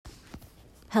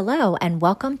Hello and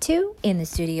welcome to In the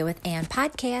Studio with Ann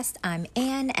podcast. I'm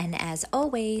Ann, and as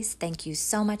always, thank you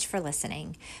so much for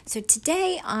listening. So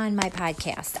today on my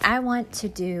podcast, I want to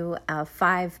do a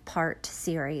 5-part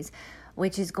series,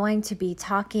 which is going to be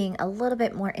talking a little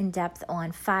bit more in depth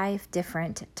on 5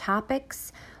 different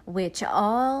topics, which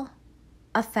all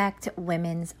affect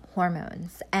women's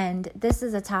hormones. And this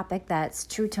is a topic that's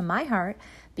true to my heart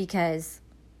because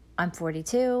I'm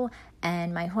 42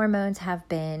 and my hormones have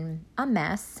been a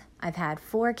mess. I've had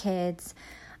 4 kids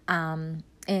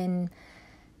in,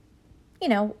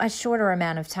 a shorter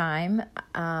amount of time.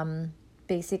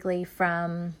 Basically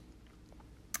from,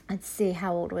 let's see,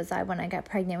 how old was I when I got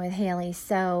pregnant with Haley?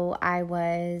 So I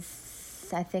was,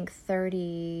 I think,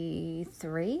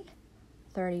 33,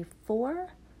 34.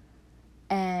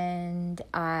 And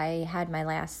I had my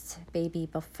last baby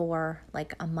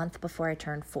a month before I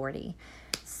turned 40.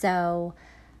 So,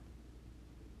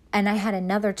 and I had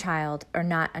another child, or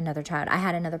not another child, I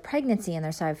had another pregnancy in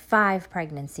there. So I have 5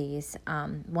 pregnancies,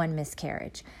 1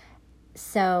 miscarriage.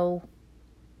 So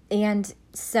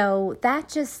that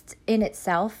just in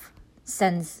itself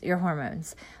sends your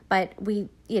hormones. But we,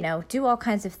 do all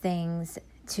kinds of things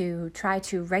to try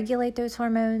to regulate those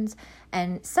hormones.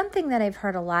 And something that I've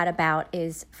heard a lot about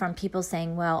is from people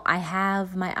saying, well, I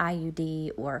have my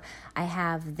IUD, or I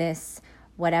have this,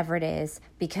 whatever it is,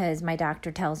 because my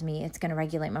doctor tells me it's going to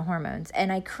regulate my hormones.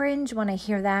 And I cringe when I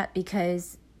hear that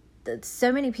because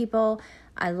so many people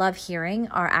I love hearing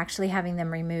are actually having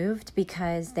them removed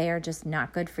because they are just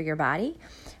not good for your body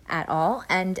at all.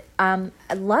 And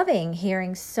loving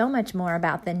hearing so much more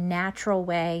about the natural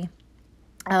way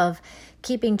of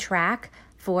keeping track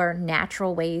for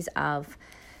natural ways of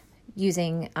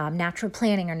using natural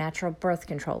planning or natural birth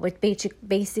control, which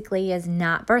basically is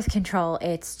not birth control.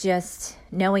 It's just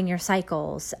knowing your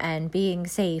cycles and being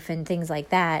safe and things like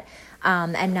that,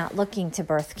 and not looking to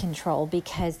birth control,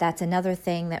 because that's another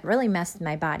thing that really messed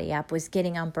my body up, was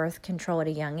getting on birth control at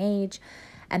a young age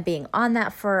and being on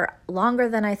that for longer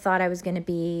than I thought I was going to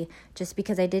be, just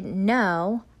because I didn't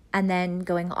know, and then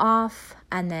going off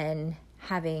and then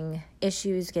having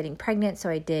issues getting pregnant. So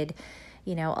I did,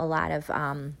 a lot of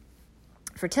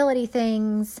fertility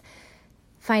things,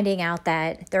 finding out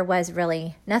that there was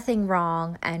really nothing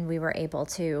wrong and we were able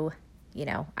to,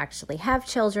 actually have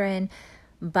children.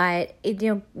 But,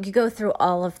 you go through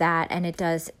all of that and it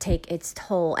does take its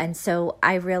toll. And so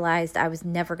I realized I was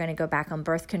never going to go back on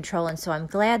birth control. And so I'm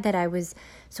glad that I was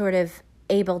sort of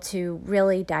able to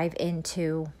really dive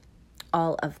into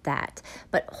all of that.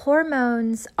 But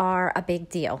hormones are a big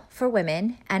deal for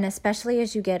women, and especially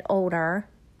as you get older,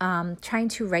 trying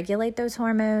to regulate those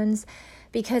hormones,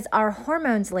 because our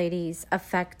hormones, ladies,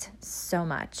 affect so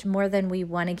much more than we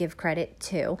want to give credit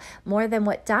to, more than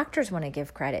what doctors want to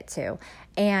give credit to.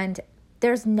 And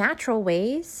there's natural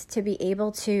ways to be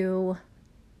able to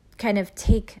kind of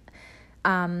take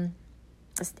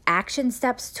action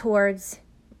steps towards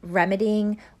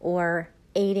remedying or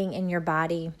aiding in your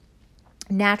body,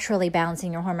 naturally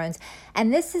balancing your hormones.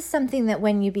 And this is something that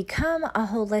when you become a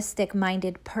holistic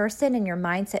minded person and your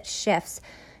mindset shifts,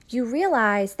 you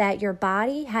realize that your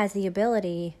body has the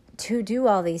ability to do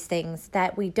all these things,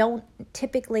 that we don't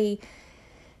typically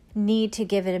need to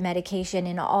give it a medication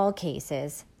in all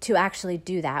cases to actually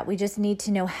do that. We just need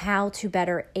to know how to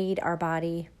better aid our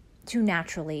body to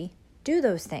naturally do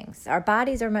those things. Our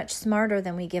bodies are much smarter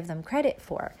than we give them credit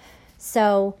for.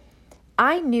 So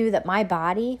I knew that my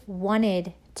body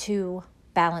wanted to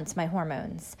balance my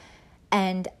hormones.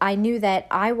 And I knew that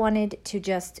I wanted to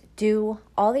just do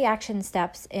all the action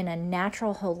steps in a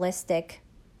natural, holistic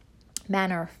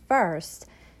manner first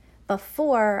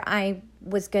before I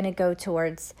was going to go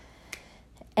towards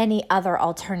any other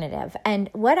alternative. And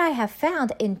what I have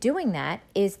found in doing that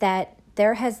is that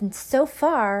there has so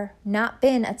far not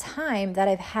been a time that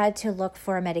I've had to look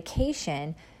for a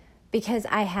medication, because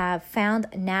I have found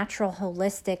natural,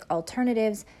 holistic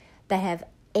alternatives that have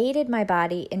aided my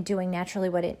body in doing naturally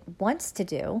what it wants to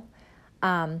do.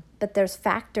 But there's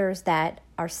factors that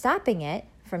are stopping it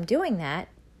from doing that,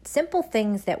 simple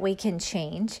things that we can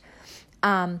change.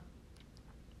 And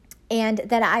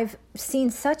that I've seen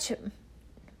such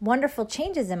wonderful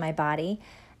changes in my body,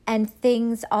 and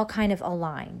things all kind of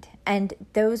aligned. And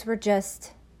those were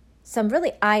just some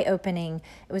really eye-opening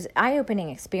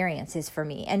experiences for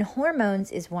me. And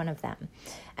hormones is one of them.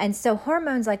 And so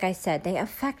hormones, like I said, they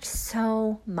affect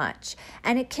so much.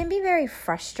 And it can be very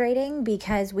frustrating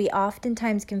because we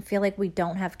oftentimes can feel like we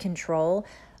don't have control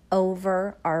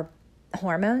over our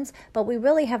hormones, but we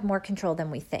really have more control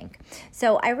than we think.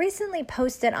 So I recently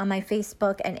posted on my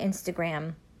Facebook and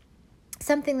Instagram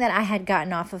something that I had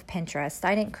gotten off of Pinterest.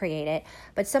 I didn't create it,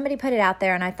 but somebody put it out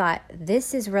there and I thought,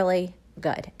 this is really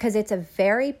good because it's a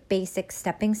very basic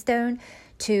stepping stone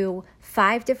to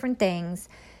 5 different things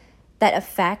that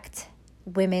affect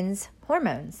women's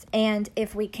hormones. And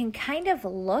if we can kind of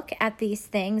look at these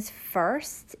things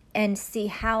first and see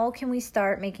how can we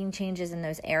start making changes in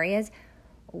those areas,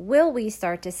 will we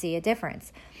start to see a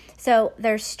difference? So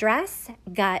there's stress,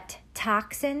 gut,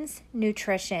 toxins,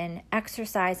 nutrition,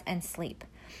 exercise, and sleep.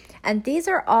 And these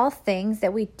are all things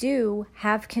that we do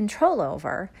have control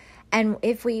over. And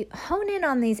if we hone in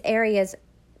on these areas,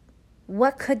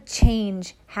 what could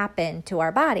change happen to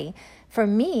our body? For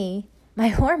me, my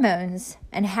hormones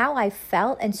and how I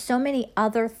felt and so many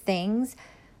other things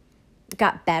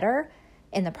got better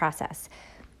in the process.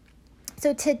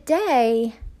 So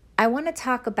today, I want to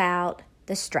talk about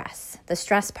the stress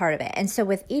part of it. And so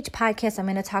with each podcast, I'm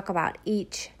going to talk about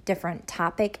each different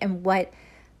topic and what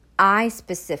I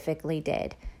specifically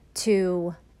did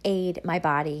to aid my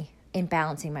body in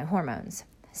balancing my hormones.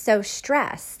 So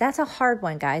stress, that's a hard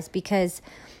one, guys, because,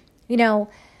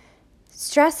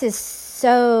 stress is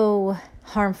so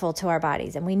harmful to our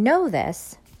bodies. And we know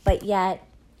this, but yet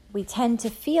we tend to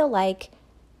feel like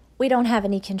we don't have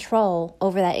any control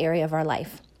over that area of our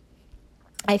life.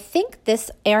 I think this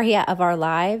area of our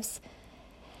lives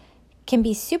can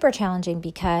be super challenging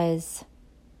because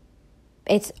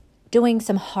it's doing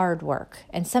some hard work.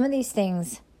 And some of these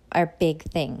things are big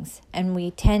things, and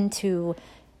we tend to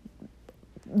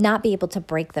not be able to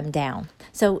break them down.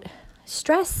 So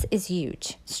stress is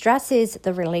huge. Stress is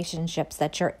the relationships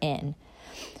that you're in.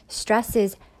 Stress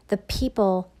is the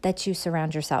people that you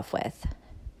surround yourself with.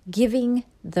 Giving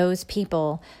those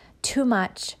people too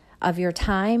much of your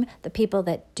time, the people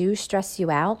that do stress you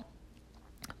out,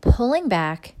 pulling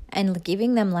back and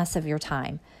giving them less of your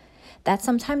time. That's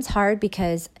sometimes hard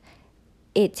because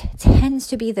it tends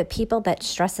to be the people that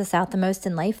stress us out the most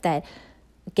in life that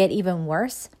get even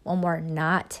worse when we're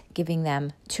not giving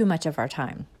them too much of our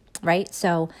time, right?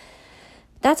 So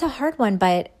that's a hard one,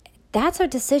 but that's a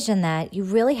decision that you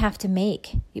really have to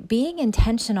make. Being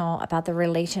intentional about the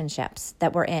relationships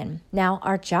that we're in. Now,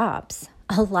 our jobs.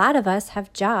 A lot of us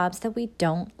have jobs that we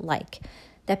don't like,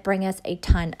 that bring us a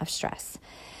ton of stress.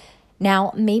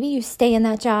 Now, maybe you stay in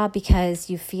that job because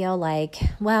you feel like,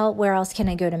 well, where else can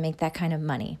I go to make that kind of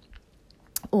money?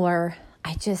 Or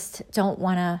I just don't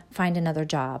want to find another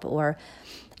job. Or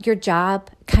your job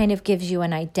kind of gives you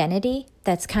an identity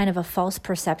that's kind of a false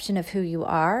perception of who you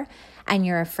are, and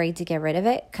you're afraid to get rid of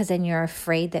it because then you're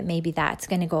afraid that maybe that's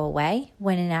going to go away,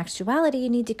 when in actuality, you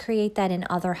need to create that in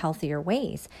other healthier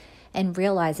ways and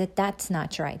realize that that's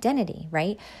not your identity,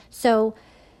 right? So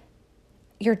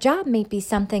your job may be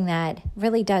something that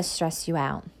really does stress you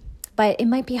out, but it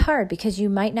might be hard because you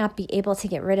might not be able to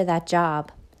get rid of that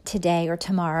job today or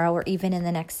tomorrow or even in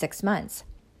the next 6 months.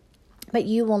 But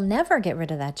you will never get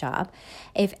rid of that job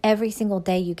if every single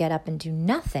day you get up and do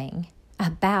nothing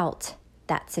about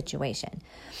that situation.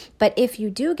 But if you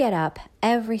do get up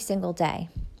every single day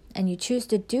and you choose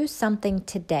to do something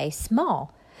today,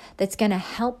 small, that's going to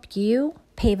help you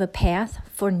pave a path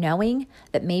for knowing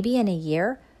that maybe in a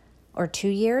year or 2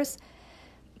 years,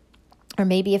 or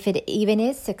maybe if it even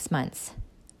is 6 months,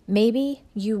 maybe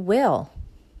you will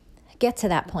get to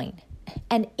that point.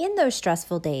 And in those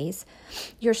stressful days,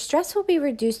 your stress will be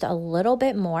reduced a little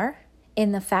bit more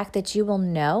in the fact that you will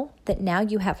know that now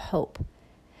you have hope.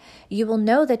 You will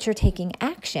know that you're taking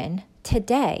action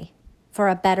today for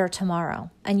a better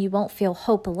tomorrow, and you won't feel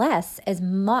hopeless as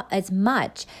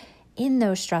much in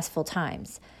those stressful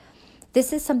times.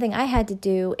 This is something I had to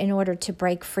do in order to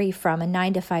break free from a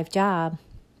 9-to-5 job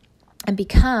and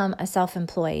become a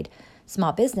self-employed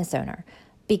small business owner,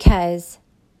 because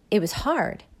it was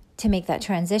hard to make that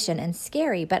transition and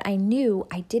scary, but I knew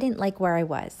I didn't like where I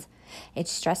was. It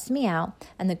stressed me out,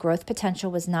 and the growth potential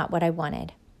was not what I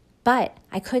wanted. But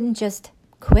I couldn't just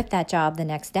quit that job the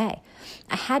next day.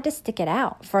 I had to stick it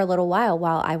out for a little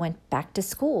while I went back to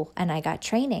school and I got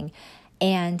training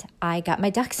and I got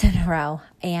my ducks in a row,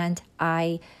 and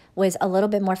I was a little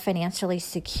bit more financially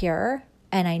secure,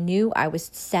 and I knew I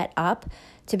was set up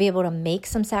to be able to make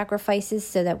some sacrifices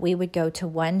so that we would go to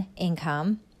one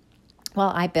income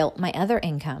while I built my other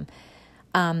income,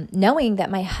 knowing that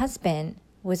my husband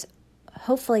was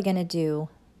hopefully going to do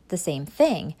the same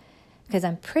thing, because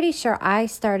I'm pretty sure I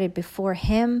started before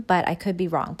him, but I could be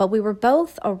wrong. But we were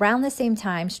both around the same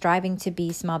time striving to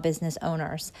be small business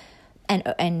owners and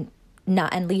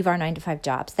leave our 9-to-5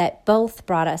 jobs. That both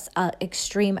brought us an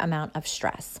extreme amount of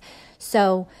stress.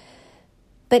 So,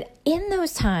 but in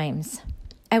those times,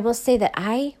 I will say that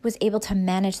I was able to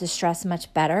manage the stress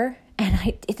much better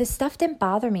And the stuff didn't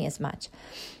bother me as much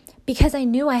because I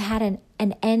knew I had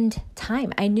an end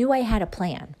time. I knew I had a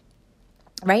plan,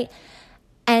 right?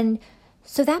 And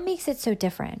so that makes it so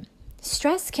different.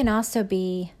 Stress can also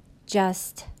be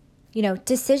just,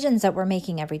 decisions that we're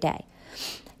making every day.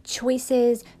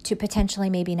 Choices to potentially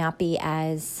maybe not be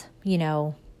as,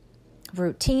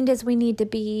 routined as we need to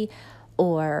be,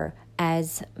 or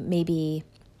as maybe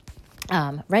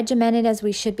regimented as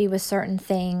we should be with certain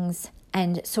things,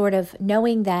 and sort of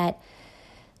knowing that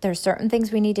there's certain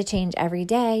things we need to change every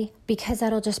day because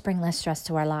that'll just bring less stress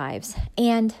to our lives.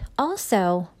 And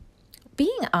also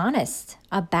being honest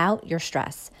about your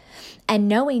stress and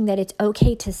knowing that it's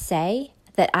okay to say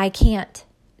that I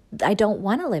don't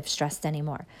want to live stressed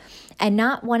anymore, and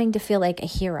not wanting to feel like a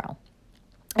hero.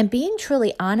 And being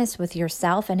truly honest with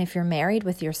yourself, and if you're married,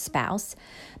 with your spouse,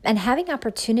 and having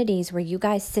opportunities where you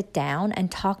guys sit down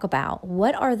and talk about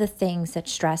what are the things that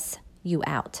stress you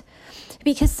out.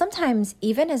 Because sometimes,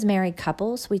 even as married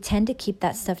couples, we tend to keep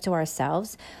that stuff to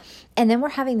ourselves, and then we're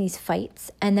having these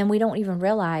fights, and then we don't even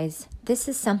realize this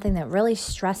is something that really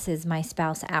stresses my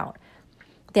spouse out,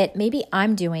 that maybe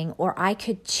I'm doing, or I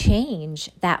could change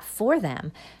that for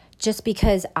them just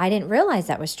because I didn't realize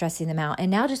that was stressing them out. And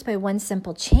now just by one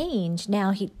simple change,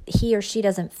 now he or she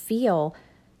doesn't feel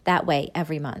that way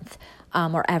every month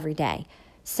or every day.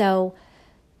 So,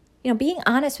 being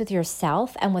honest with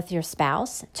yourself and with your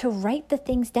spouse to write the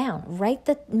things down. Write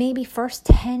the maybe first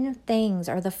 10 things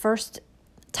or the first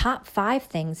top 5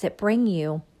 things that bring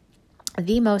you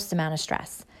the most amount of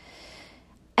stress.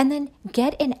 And then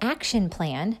get an action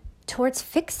plan towards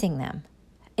fixing them.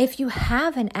 If you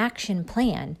have an action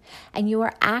plan and you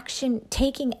are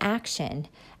taking action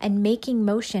and making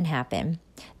motion happen,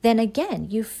 then again,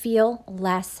 you feel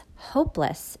less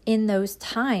hopeless in those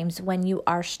times when you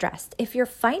are stressed. If your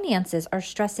finances are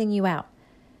stressing you out,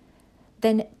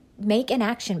 then make an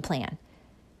action plan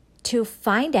to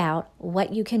find out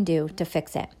what you can do to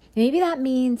fix it. Maybe that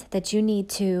means that you need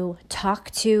to talk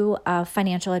to a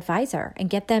financial advisor and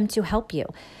get them to help you.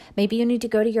 Maybe you need to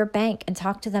go to your bank and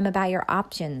talk to them about your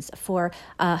options for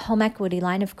a home equity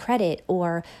line of credit,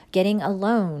 or getting a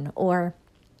loan, or,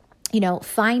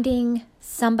 finding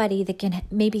somebody that can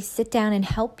maybe sit down and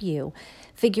help you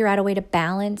figure out a way to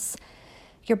balance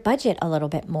your budget a little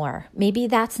bit more. Maybe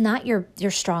that's not your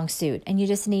strong suit and you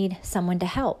just need someone to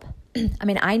help.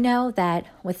 I know that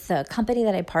with the company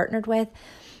that I partnered with,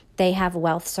 they have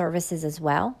wealth services as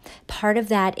well. Part of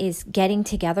that is getting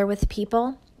together with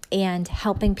people and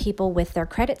helping people with their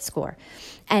credit score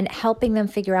and helping them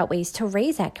figure out ways to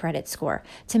raise that credit score,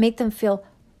 to make them feel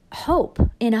hope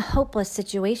in a hopeless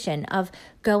situation of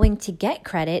going to get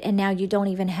credit, and now you don't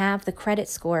even have the credit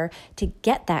score to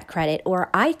get that credit. Or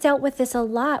I dealt with this a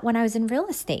lot when I was in real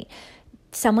estate.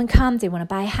 Someone comes, they want to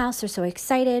buy a house, they're so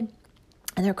excited,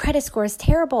 and their credit score is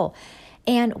terrible.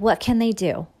 And what can they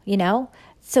do?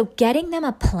 So getting them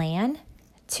a plan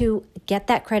to get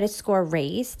that credit score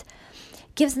raised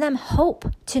gives them hope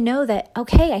to know that,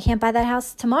 okay, I can't buy that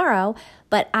house tomorrow,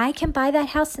 but I can buy that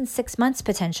house in 6 months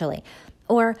potentially,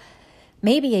 or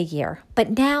maybe a year.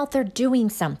 But now they're doing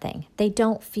something. They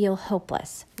don't feel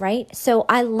hopeless, right? So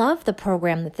I love the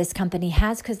program that this company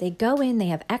has because they go in, they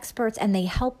have experts, and they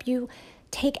help you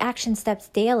take action steps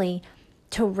daily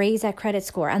to raise that credit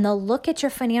score. And they'll look at your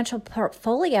financial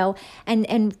portfolio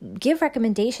and give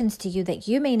recommendations to you that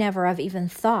you may never have even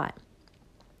thought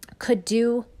could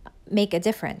make a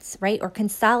difference, right? Or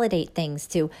consolidate things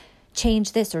to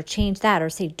change this or change that, or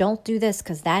say, don't do this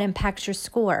because that impacts your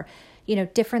score,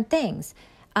 different things.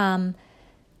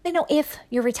 If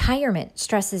your retirement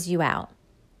stresses you out,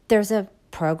 there's a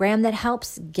program that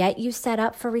helps get you set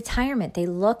up for retirement. They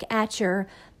look at your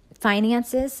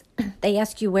finances, they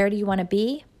ask you, where do you want to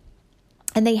be?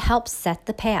 And they help set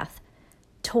the path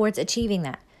towards achieving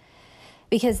that,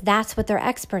 because that's what they're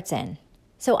experts in.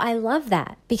 So I love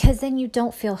that, because then you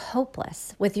don't feel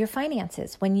hopeless with your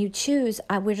finances. When you choose,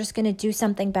 we're just going to do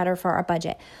something better for our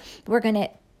budget. We're going to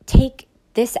take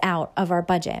this out of our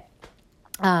budget.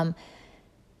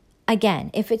 Again,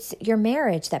 if it's your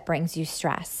marriage that brings you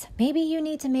stress, maybe you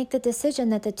need to make the decision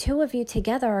that the two of you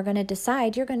together are going to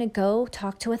decide you're going to go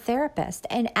talk to a therapist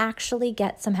and actually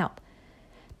get some help.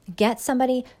 Get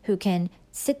somebody who can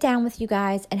sit down with you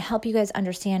guys and help you guys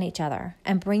understand each other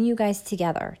and bring you guys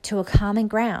together to a common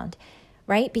ground,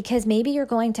 right? Because maybe you're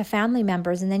going to family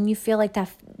members and then you feel like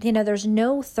that, there's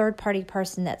no third party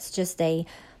person that's just a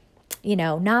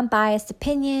non-biased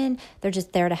opinion. They're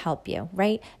just there to help you,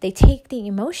 right? They take the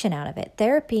emotion out of it.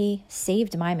 Therapy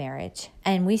saved my marriage,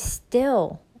 and we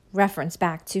still reference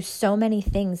back to so many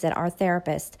things that our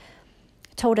therapist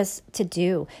told us to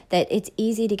do, that it's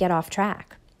easy to get off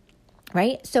track.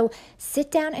 right? So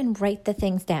sit down and write the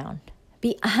things down.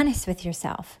 Be honest with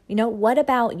yourself. What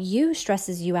about you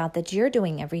stresses you out that you're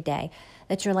doing every day?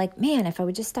 That you're like, man, if I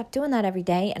would just stop doing that every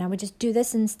day and I would just do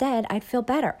this instead, I'd feel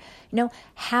better.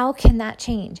 How can that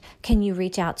change? Can you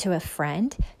reach out to a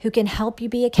friend who can help you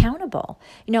be accountable?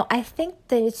 I think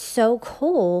that it's so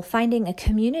cool finding a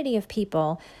community of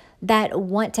people that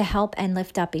want to help and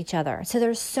lift up each other. So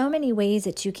there's so many ways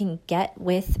that you can get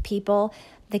with people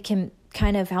that can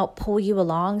kind of help pull you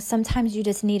along. Sometimes you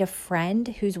just need a friend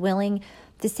who's willing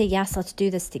to say, yes, let's do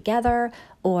this together,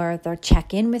 or they'll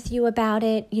check in with you about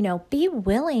it. Be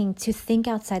willing to think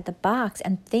outside the box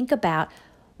and think about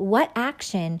what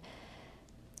action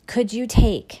could you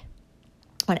take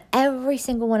on every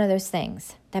single one of those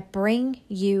things that bring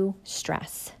you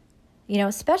stress,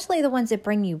 especially the ones that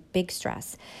bring you big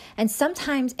stress. And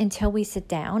sometimes until we sit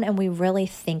down and we really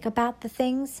think about the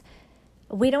things,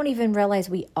 we don't even realize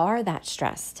we are that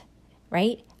stressed,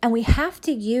 right? And we have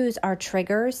to use our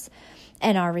triggers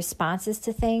and our responses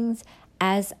to things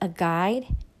as a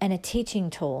guide and a teaching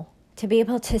tool to be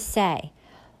able to say,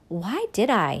 why did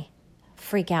I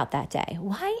freak out that day?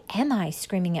 Why am I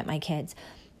screaming at my kids?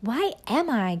 Why am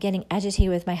I getting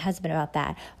agitated with my husband about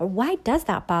that? Or why does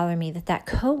that bother me that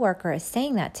coworker is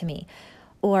saying that to me?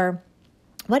 Or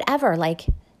whatever,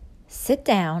 sit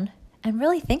down and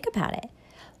really think about it.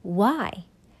 Why?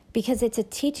 Because it's a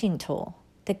teaching tool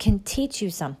that can teach you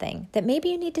something that maybe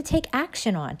you need to take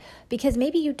action on, because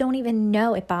maybe you don't even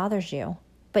know it bothers you.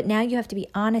 But now you have to be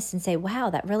honest and say,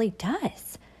 wow, that really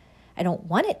does. I don't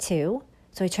want it to,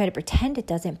 so I try to pretend it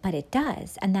doesn't, but it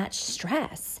does. And that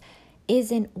stress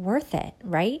isn't worth it,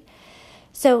 right?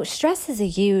 So stress is a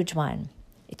huge one.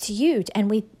 It's huge,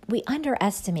 and we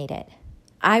underestimate it,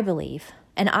 I believe.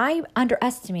 And I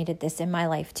underestimated this in my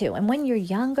life too. And when you're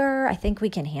younger, I think we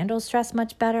can handle stress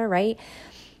much better, right?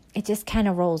 It just kind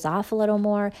of rolls off a little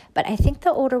more. But I think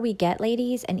the older we get,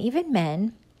 ladies, and even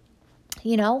men,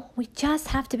 we just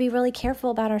have to be really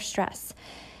careful about our stress.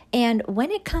 And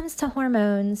when it comes to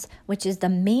hormones, which is the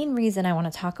main reason I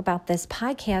want to talk about this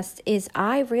podcast, is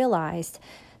I realized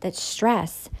that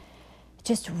stress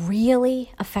just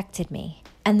really affected me.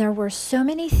 And there were so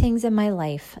many things in my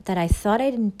life that I thought I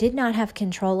did not have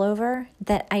control over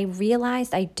that I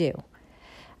realized I do.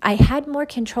 I had more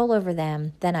control over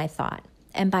them than I thought.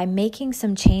 And by making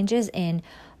some changes in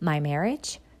my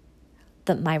marriage,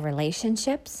 my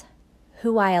relationships,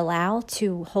 who I allow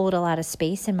to hold a lot of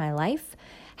space in my life,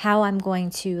 how I'm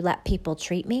going to let people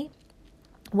treat me,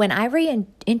 when I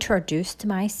reintroduced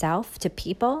myself to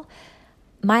people,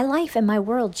 my life and my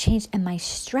world changed and my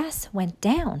stress went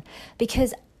down,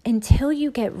 because until you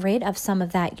get rid of some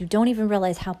of that, you don't even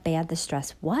realize how bad the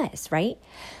stress was, right?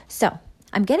 So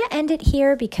I'm going to end it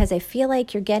here because I feel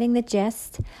like you're getting the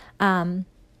gist.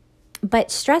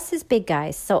 But stress is big,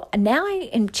 guys. So now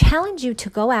I challenge you to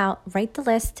go out, write the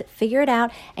list, figure it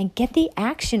out, and get the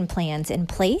action plans in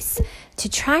place to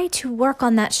try to work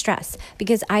on that stress.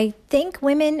 Because I think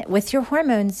women with your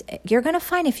hormones, you're going to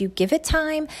find if you give it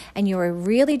time and you are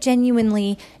really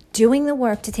genuinely doing the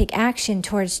work to take action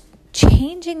towards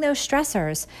changing those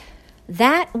stressors,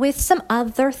 that with some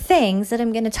other things that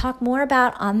I'm going to talk more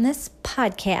about on this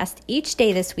podcast each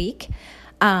day this week,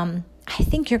 I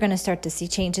think you're going to start to see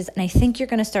changes, and I think you're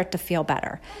going to start to feel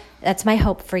better. That's my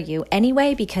hope for you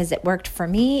anyway, because it worked for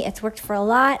me. It's worked for a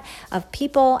lot of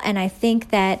people, and I think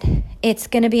that it's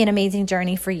going to be an amazing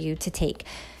journey for you to take.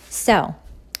 So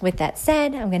with that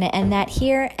said, I'm going to end that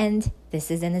here, and this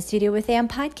is In the Studio with Ann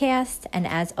podcast. And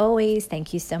as always,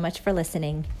 thank you so much for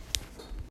listening.